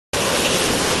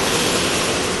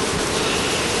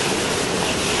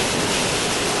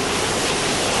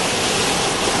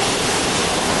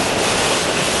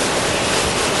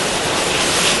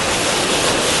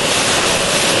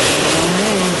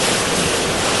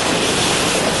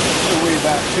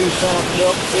about 2 south of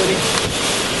Elk City.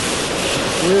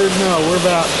 We're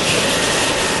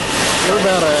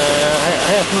about a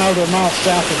half mile to a mile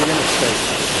south of the interstate.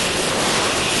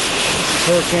 This is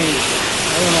hurricane,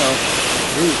 I don't know,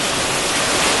 Ruth.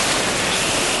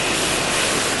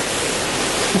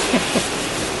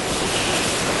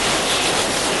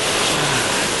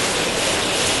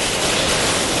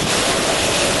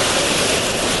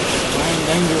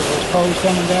 Danger of those poles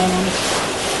coming down on us.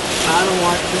 I don't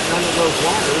like sitting under those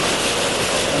wires.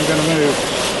 I'm gonna move.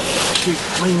 Keep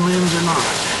clean limbs or not.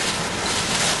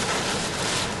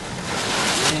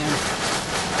 Man.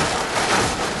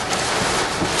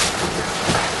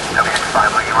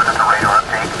 WX5, you with a radar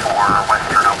update for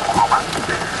western Oklahoma.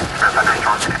 Severe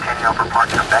thunderstorms continue over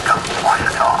parts of Beckham,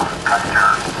 Washita,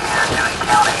 Custer, and Dewey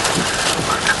County.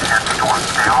 Most intense storms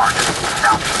they are just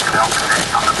southeast of Elk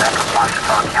City on the Beckham,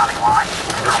 Washita County line.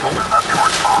 We'll move up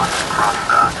towards Moss across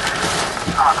the